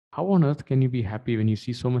How on earth can you be happy when you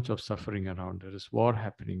see so much of suffering around? There is war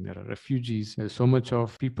happening, there are refugees, there's so much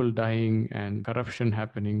of people dying and corruption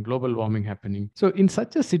happening, global warming happening. So in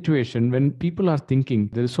such a situation, when people are thinking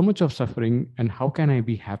there is so much of suffering and how can I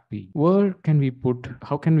be happy, where can we put,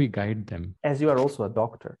 how can we guide them? As you are also a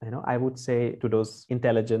doctor, I would say to those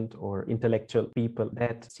intelligent or intellectual people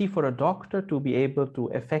that, see, for a doctor to be able to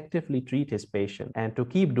effectively treat his patient and to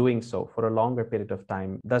keep doing so for a longer period of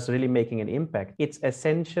time, thus really making an impact, it's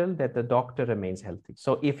essential that the doctor remains healthy.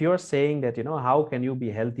 So if you're saying that, how can you be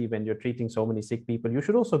healthy when you're treating so many sick people, you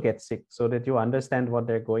should also get sick so that you understand what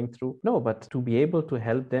they're going through. No, but to be able to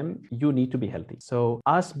help them, you need to be healthy. So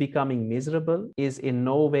us becoming miserable is in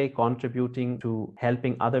no way contributing to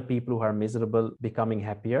helping other people who are miserable becoming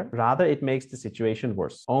happier. Rather, it makes the situation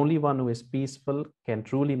worse. Only one who is peaceful can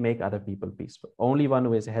truly make other people peaceful. Only one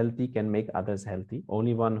who is healthy can make others healthy.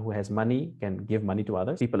 Only one who has money can give money to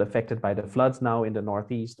others. People affected by the floods now in the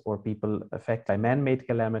Northeast, or people affected by man-made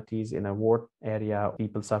calamities in a war area,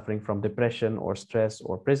 people suffering from depression or stress,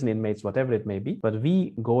 or prison inmates, whatever it may be. But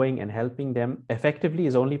we going and helping them effectively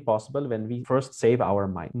is only possible when we first save our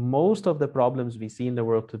mind. Most of the problems we see in the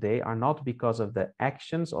world today are not because of the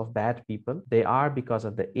actions of bad people. They are because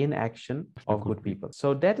of the inaction of good people.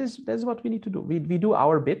 So that's what we need to do. We do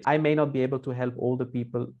our bit. I may not be able to help all the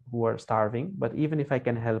people who are starving, but even if I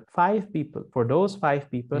can help 5 people, for those 5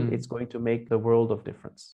 people, it's going to make the world of difference.